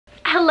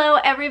Hello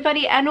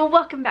everybody and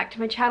welcome back to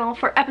my channel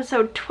for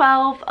episode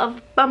 12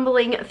 of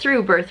Bumbling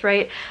through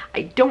Birthright.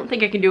 I don't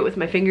think I can do it with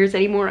my fingers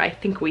anymore. I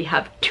think we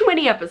have too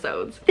many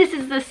episodes. This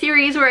is the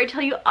series where I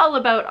tell you all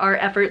about our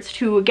efforts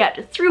to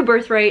get through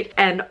Birthright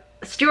and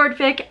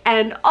Stewardfic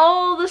and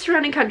all the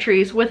surrounding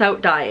countries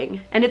without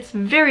dying. And it's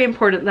very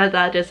important that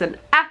that is an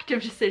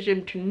active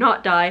decision to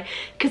not die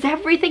because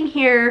everything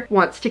here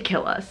wants to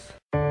kill us.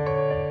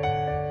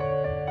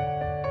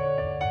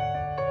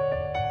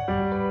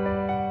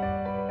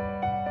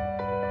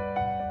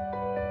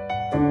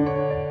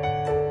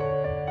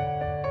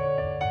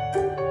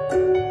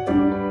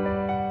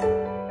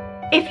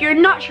 If you're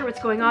not sure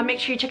what's going on, make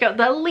sure you check out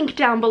the link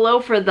down below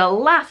for the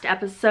last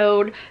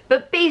episode.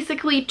 But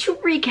basically, to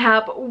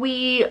recap,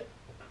 we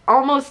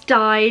almost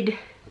died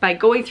by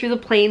going through the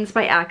plains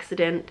by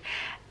accident.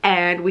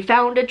 And we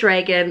found a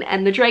dragon,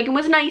 and the dragon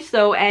was nice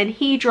though, and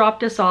he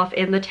dropped us off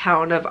in the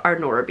town of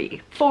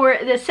Arnoraby. For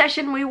this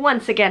session, we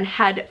once again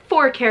had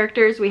 4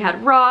 characters. We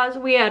had Roz,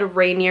 we had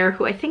Rainier,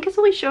 who I think has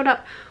only showed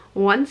up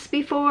once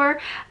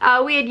before,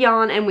 we had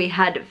Jan, and we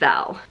had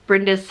Val.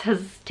 Brindis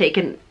has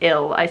taken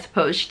ill, I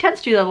suppose. She tends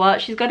to do that a lot.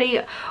 She's got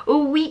a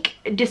weak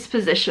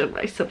disposition,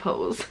 I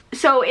suppose.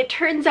 So it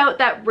turns out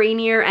that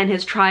Rainier and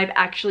his tribe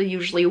actually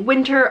usually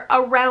winter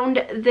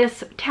around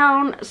this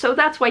town, so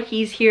that's why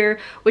he's here,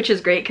 which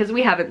is great because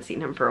we haven't seen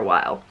him for a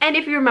while. And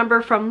if you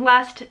remember from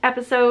last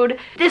episode,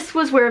 this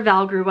was where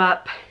Val grew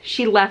up.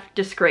 She left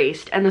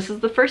disgraced, and this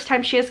is the first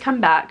time she has come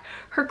back.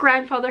 Her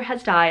grandfather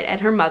has died and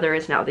her mother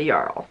is now the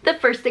Jarl. The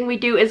first thing we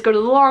do is go to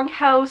the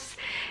Longhouse.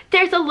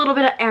 There's a little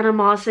bit of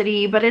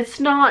animosity, but it's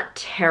not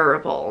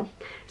terrible.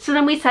 So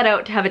then we set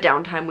out to have a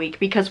downtime week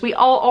because we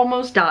all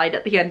almost died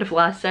at the end of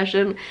last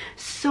session,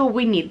 so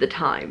we need the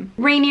time.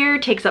 Rainier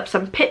takes up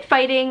some pit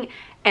fighting,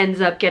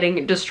 ends up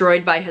getting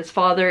destroyed by his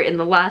father in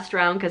the last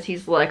round because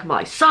he's like,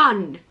 "My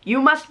son,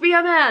 you must be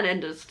a man,"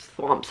 and just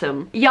thwomps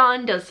him.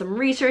 Jan does some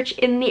research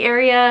in the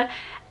area,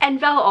 and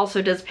Val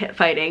also does pit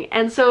fighting,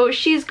 and so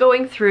she's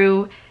going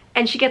through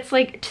and she gets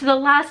like to the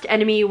last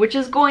enemy, which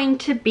is going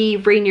to be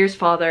Rainier's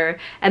father,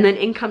 and then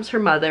in comes her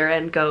mother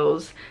and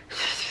goes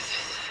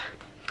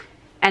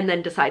and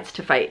then decides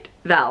to fight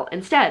Val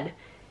instead.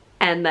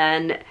 And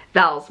then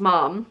Val's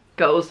mom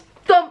goes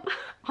thump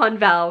on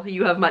Val,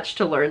 "You have much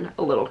to learn,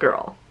 little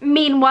girl."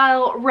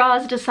 Meanwhile,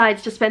 Roz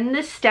decides to spend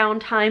this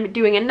downtime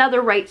doing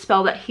another right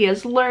spell that he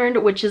has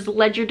learned, which is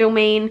Ledger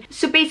Domain.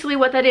 So basically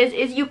what that is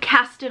you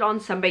cast it on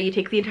somebody, you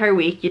take the entire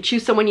week, you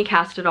choose someone you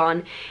cast it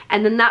on,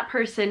 and then that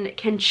person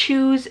can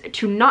choose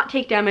to not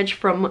take damage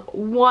from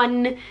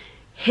 1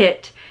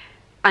 hit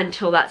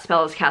until that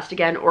spell is cast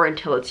again or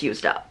until it's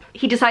used up.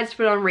 He decides to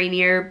put it on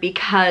Rainier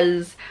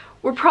because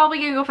we're probably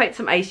gonna go fight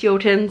some ice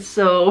jötunns,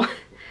 so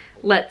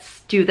let's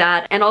do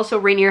that. And also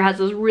Rainier has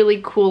this really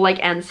cool like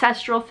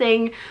ancestral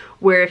thing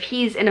where if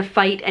he's in a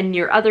fight and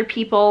near other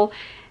people,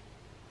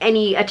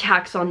 any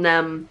attacks on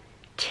them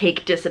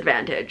take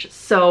disadvantage.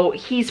 So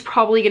he's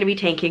probably gonna be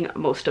tanking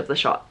most of the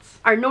shots.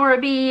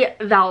 Arnoraby,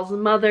 Val's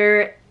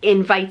mother,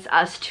 invites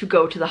us to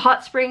go to the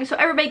hot spring, so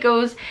everybody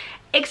goes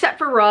except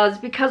for Roz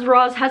because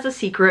Roz has a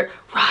secret.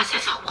 Roz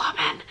is a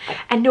woman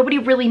and nobody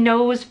really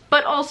knows,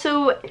 but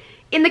also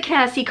in the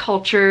Cassie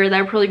culture that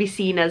would probably be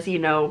seen as, you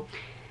know,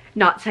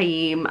 not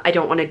Saim. I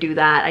don't want to do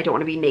that. I don't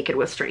want to be naked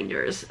with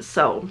strangers.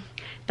 So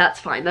that's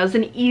fine. That was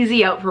an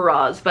easy out for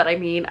Roz, but I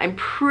mean, I'm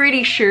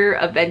pretty sure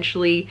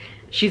eventually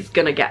she's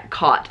gonna get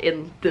caught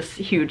in this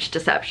huge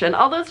deception.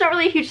 Although it's not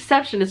really a huge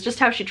deception, it's just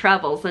how she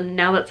travels, and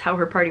now that's how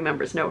her party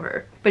members know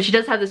her. But she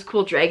does have this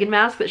cool dragon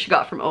mask that she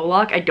got from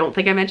Olak. I don't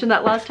think I mentioned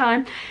that last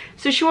time.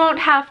 So she won't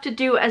have to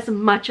do as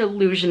much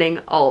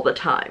illusioning all the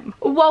time.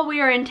 While we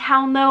are in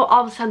town though,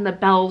 all of a sudden the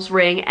bells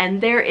ring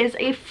and there is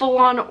a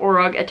full-on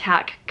Orog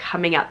attack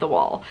coming at the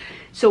wall.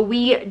 So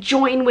we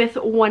join with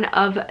one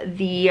of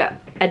the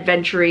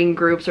adventuring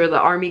groups or the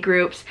army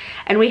groups,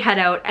 and we head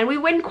out and we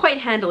win quite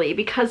handily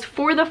because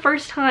for the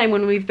first time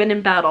when we've been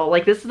in battle,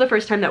 like this is the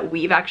first time that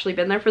we've actually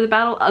been there for the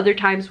battle. Other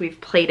times we've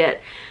played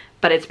it,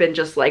 but it's been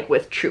just like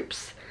with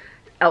troops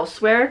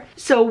elsewhere.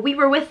 So we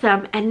were with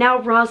them, and now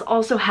Roz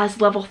also has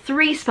level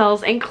 3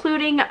 spells,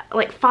 including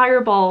like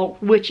Fireball,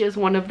 which is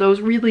one of those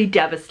really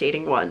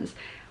devastating ones.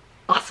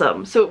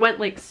 Awesome. So it went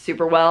like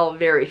super well,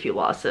 very few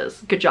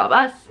losses. Good job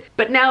us.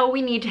 But now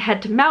we need to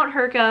head to Mount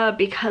Herka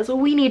because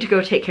we need to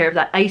go take care of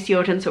that ice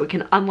jötunn so we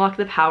can unlock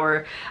the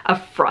power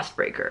of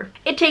Frostbreaker.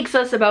 It takes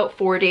us about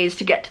 4 days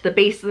to get to the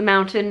base of the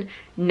mountain.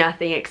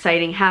 Nothing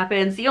exciting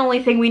happens. The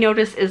only thing we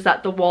notice is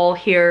that the wall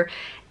here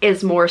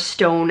is more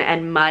stone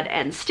and mud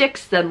and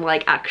sticks than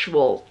like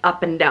actual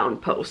up and down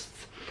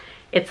posts.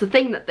 It's a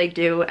thing that they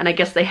do, and I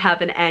guess they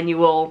have an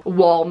annual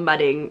wall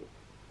mudding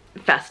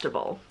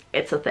festival.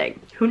 It's a thing.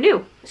 Who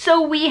knew?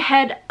 So we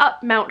head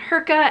up Mount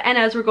Herka, and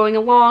as we're going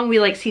along, we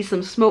like see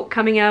some smoke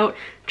coming out.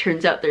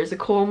 Turns out there's a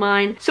coal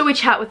mine. So we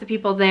chat with the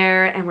people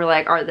there, and we're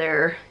like, are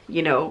there,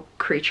 you know,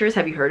 creatures?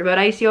 Have you heard about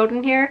ice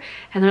jötunn here?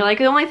 And they're like,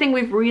 the only thing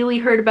we've really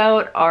heard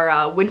about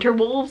are winter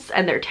wolves,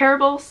 and they're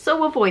terrible,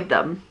 so avoid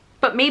them.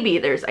 But maybe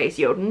there's ice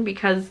jötunn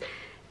because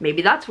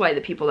maybe that's why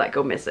the people that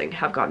go missing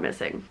have gone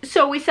missing.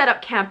 So we set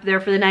up camp there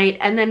for the night,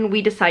 and then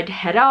we decide to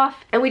head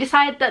off, and we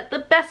decide that the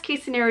best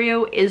case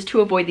scenario is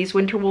to avoid these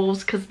winter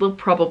wolves because they'll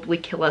probably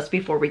kill us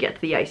before we get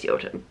to the ice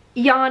jötunn.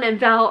 Jan and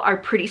Val are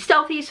pretty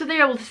stealthy, so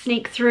they're able to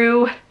sneak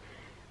through.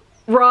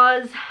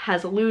 Roz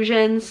has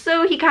illusions,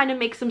 so he kind of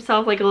makes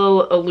himself like a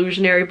little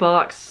illusionary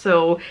box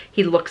so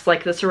he looks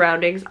like the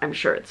surroundings. I'm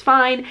sure it's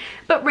fine.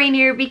 But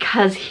Rainier,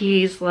 because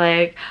he's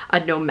like a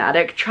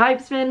nomadic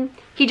tribesman,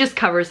 he just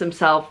covers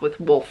himself with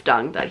wolf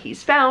dung that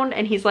he's found,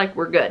 and he's like,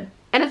 we're good.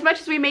 And as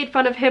much as we made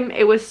fun of him,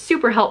 it was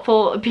super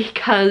helpful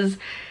because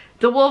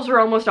the wolves were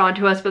almost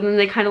onto us, but then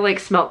they kind of like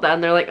smelt that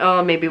and they're like,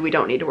 oh, maybe we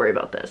don't need to worry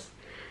about this.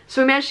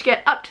 So we managed to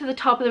get up to the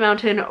top of the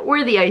mountain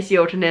where the ice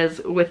jötunn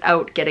is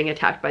without getting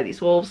attacked by these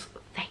wolves.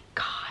 Thank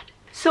God.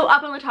 So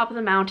up on the top of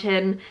the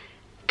mountain,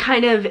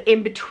 kind of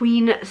in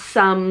between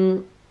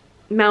some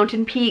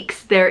mountain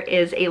peaks, there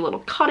is a little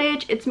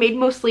cottage. It's made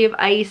mostly of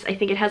ice. I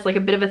think it has like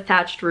a bit of a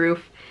thatched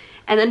roof.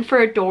 And then for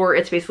a door,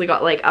 it's basically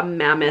got like a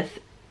mammoth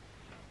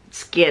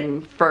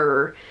skin,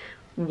 fur,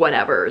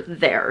 whatever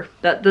there.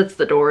 That's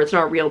the door. It's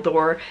not a real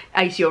door.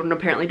 Ice jötunn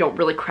apparently don't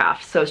really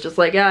craft, so it's just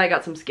like, yeah, I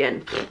got some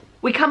skin.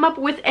 We come up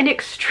with an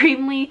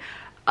extremely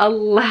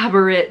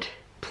elaborate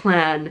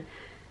plan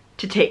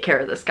to take care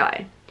of this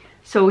guy.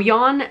 So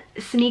Jan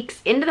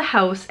sneaks into the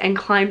house and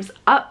climbs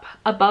up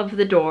above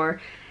the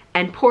door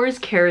and pours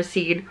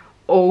kerosene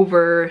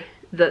over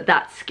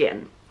that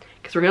skin,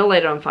 because we're gonna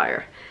light it on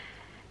fire.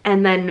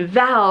 And then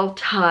Val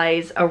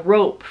ties a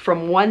rope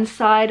from one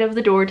side of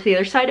the door to the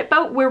other side,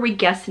 about where we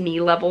guess knee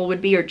level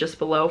would be, or just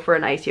below for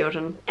an ice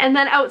jötunn. And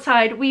then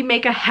outside we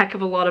make a heck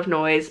of a lot of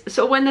noise.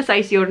 So when this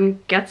ice jötunn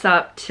gets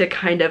up to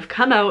kind of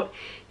come out,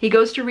 he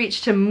goes to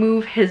reach to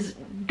move his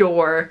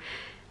door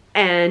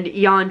and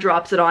Jan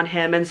drops it on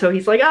him, and so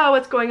he's like, oh,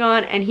 what's going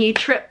on? And he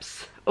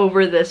trips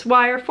over this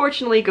wire,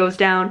 fortunately goes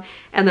down,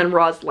 and then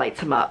Roz lights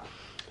him up.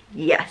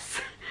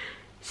 Yes.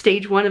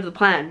 Stage 1 of the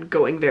plan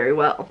going very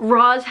well.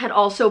 Roz had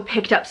also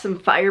picked up some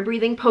fire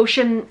breathing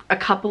potion a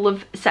couple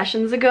of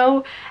sessions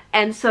ago,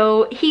 and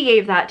so he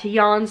gave that to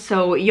Jan,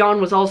 so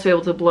Jan was also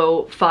able to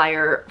blow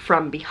fire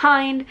from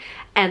behind,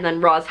 and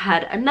then Roz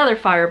had another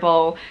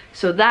fireball,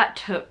 so that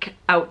took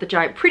out the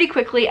giant pretty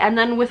quickly. And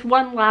then with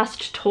one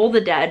last Toll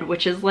the Dead,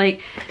 which is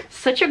like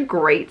such a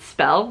great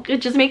spell.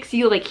 It just makes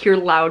you like hear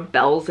loud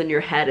bells in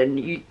your head and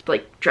you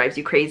like drives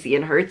you crazy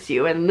and hurts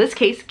you, and in this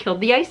case killed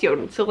the ice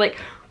jötunn. So like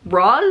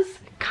Roz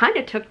kind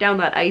of took down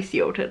that ice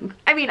jötunn.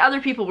 I mean, other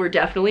people were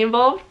definitely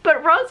involved,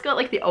 but Roz got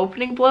like the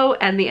opening blow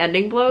and the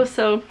ending blow,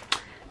 so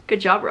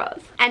good job,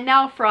 Roz. And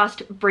now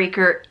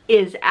Frostbreaker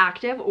is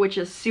active, which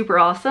is super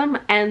awesome,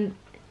 and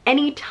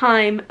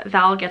anytime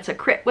Val gets a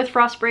crit with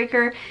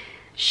Frostbreaker,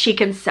 she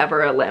can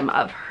sever a limb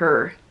of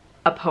her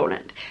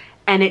opponent.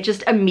 And it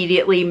just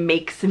immediately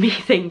makes me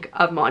think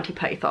of Monty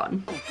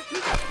Python.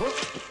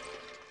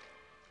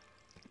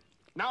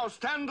 Now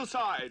stand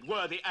aside,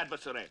 worthy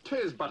adversary.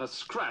 'Tis but a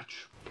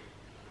scratch.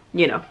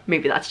 You know,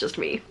 maybe that's just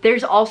me.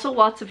 There's also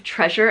lots of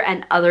treasure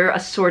and other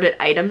assorted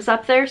items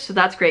up there, so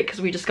that's great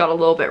because we just got a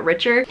little bit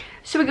richer.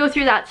 So we go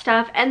through that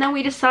stuff, and then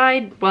we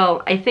decide,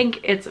 well, I think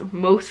it's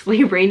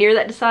mostly Rainier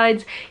that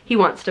decides he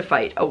wants to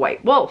fight a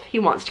white wolf. He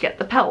wants to get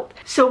the pelt.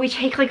 So we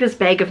take like this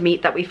bag of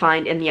meat that we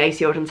find in the ice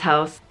jötunn's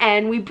house,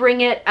 and we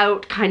bring it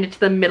out kind of to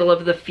the middle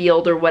of the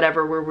field or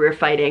whatever where we're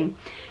fighting,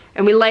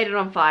 and we light it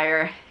on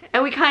fire,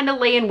 and we kind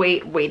of lay in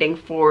wait, waiting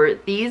for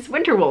these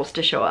winter wolves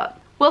to show up.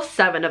 Well,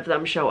 7 of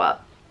them show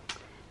up.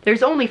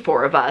 There's only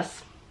 4 of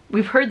us.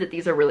 We've heard that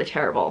these are really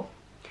terrible.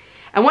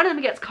 And one of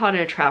them gets caught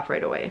in a trap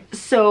right away.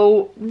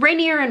 So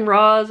Rainier and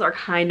Roz are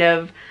kind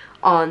of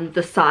on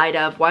the side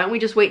of, why don't we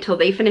just wait till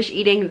they finish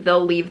eating?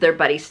 They'll leave their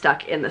buddy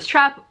stuck in this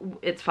trap.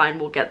 It's fine,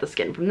 we'll get the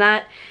skin from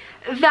that.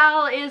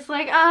 Val is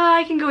like,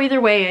 I can go either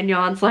way. And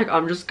Jan's like,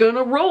 I'm just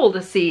gonna roll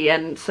to see.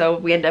 And so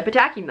we end up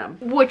attacking them,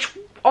 which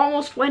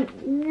almost went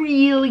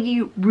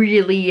really,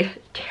 really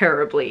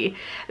terribly.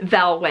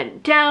 Val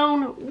went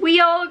down. We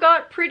all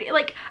got pretty,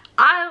 like,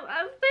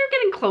 they're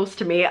getting close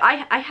to me.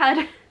 I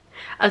had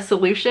a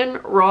solution.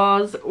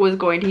 Roz was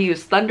going to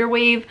use Thunder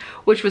Wave,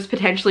 which was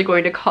potentially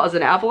going to cause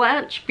an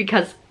avalanche,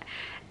 because,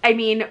 I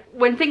mean,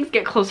 when things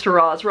get close to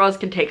Roz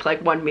can take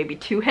like 1, maybe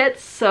 2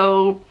 hits,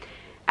 so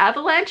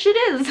avalanche it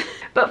is.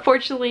 But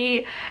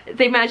fortunately,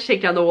 they managed to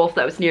take down the wolf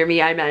that was near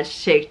me. I managed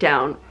to take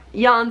down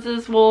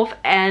Jans's wolf,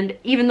 and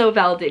even though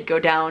Val did go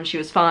down, she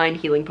was fine,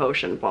 healing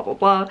potion, blah blah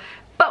blah.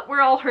 But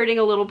we're all hurting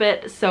a little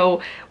bit, so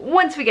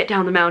once we get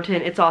down the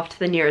mountain, it's off to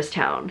the nearest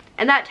town.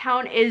 And that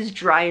town is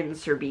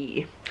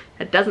Dryenserby.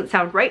 That doesn't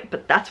sound right,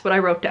 but that's what I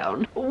wrote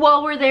down.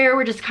 While we're there,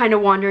 we're just kind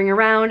of wandering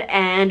around,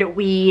 and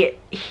we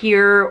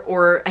hear,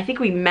 or I think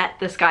we met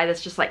this guy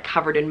that's just like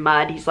covered in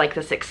mud. He's like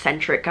this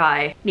eccentric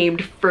guy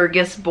named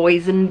Fergus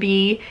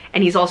Boysenby,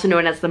 and he's also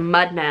known as the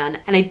Mudman.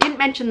 And I didn't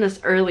mention this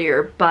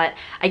earlier, but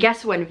I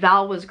guess when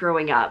Val was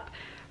growing up,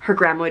 her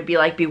grandma would be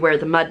like, beware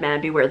the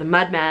Mudman, beware the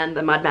Mudman.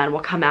 The Mudman will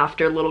come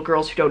after little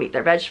girls who don't eat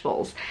their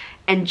vegetables.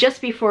 And just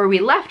before we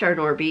left our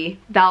Norby,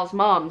 Val's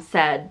mom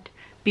said,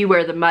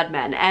 beware the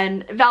mudmen.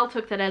 And Val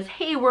took that as,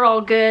 hey, we're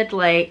all good,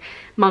 like,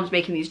 Mom's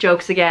making these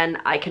jokes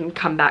again, I can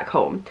come back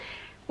home.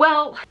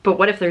 Well, but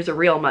what if there's a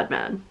real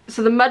mudman?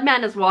 So the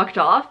mudman has walked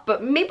off,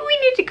 but maybe we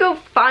need to go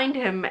find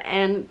him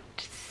and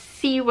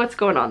see what's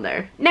going on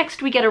there.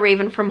 Next, we get a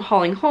raven from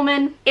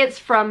Hollingholmen. It's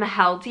from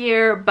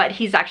Haldir, but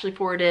he's actually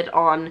forwarded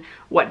on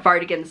what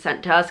Vardigan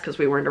sent to us because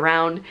we weren't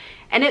around.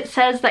 And it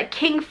says that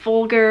King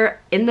Fulgur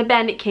in the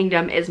Bandit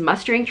Kingdom is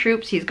mustering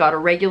troops, he's got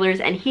irregulars,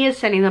 and he is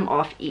sending them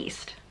off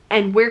east.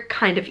 And we're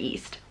kind of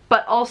east.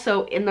 But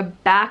also in the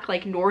back,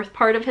 like north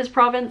part of his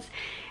province,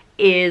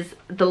 is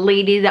the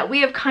lady that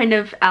we have kind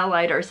of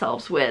allied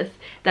ourselves with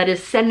that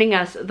is sending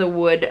us the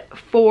wood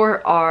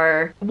for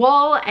our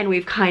wall, and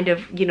we've kind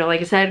of, you know, like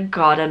I said,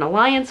 got an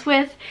alliance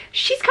with.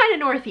 She's kind of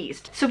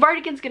northeast. So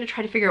Vardigan's gonna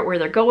try to figure out where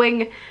they're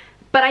going,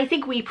 but I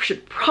think we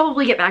should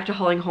probably get back to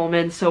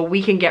Hollingholmen so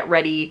we can get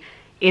ready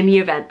in the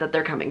event that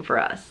they're coming for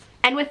us.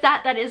 And with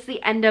that, that is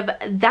the end of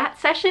that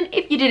session.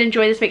 If you did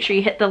enjoy this, make sure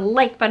you hit the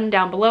like button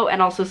down below and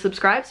also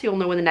subscribe so you'll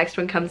know when the next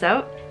one comes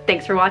out.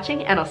 Thanks for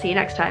watching, and I'll see you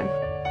next time.